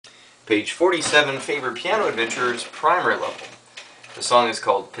Page 47, Faber Piano Adventures, primary level. The song is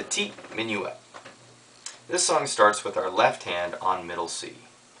called Petite Minuet. This song starts with our left hand on middle C.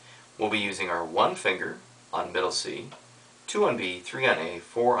 We'll be using our one finger on middle C, 2 on B, 3 on A,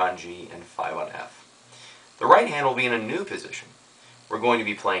 4 on G, and 5 on F. The right hand will be in a new position. We're going to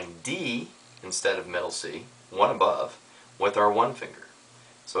be playing D instead of middle C, one above, with our one finger.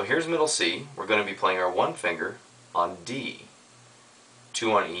 So here's middle C. We're going to be playing our one finger on D.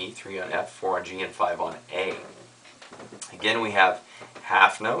 2 on E, 3 on F, 4 on G, and 5 on A. Again, we have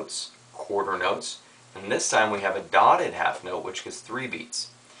half notes, quarter notes, and this time we have a dotted half note which gets 3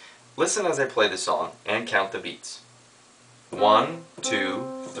 beats. Listen as I play the song and count the beats. 1,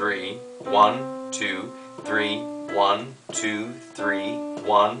 2, 3, 1, 2, 3, 1, 2, 3,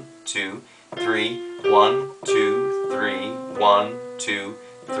 1, 2, 3, 1, 2, 3, 1, 2,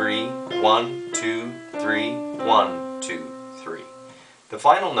 3, 1, 2, 3, 1, 2, 3. The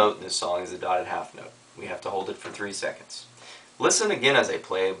final note in this song is a dotted half note. We have to hold it for 3 seconds. Listen again as I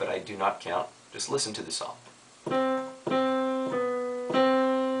play, but I do not count. Just listen to the song.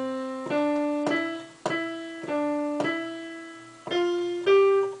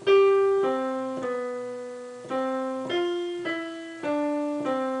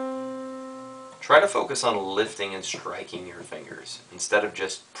 Try to focus on lifting and striking your fingers instead of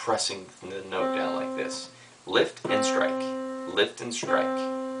just pressing the note down like this. Lift and strike. Lift and strike.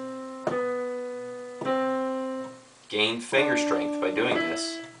 Gain finger strength by doing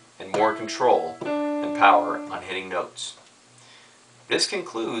this and more control and power on hitting notes. This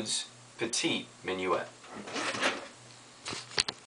concludes Petite Minuet.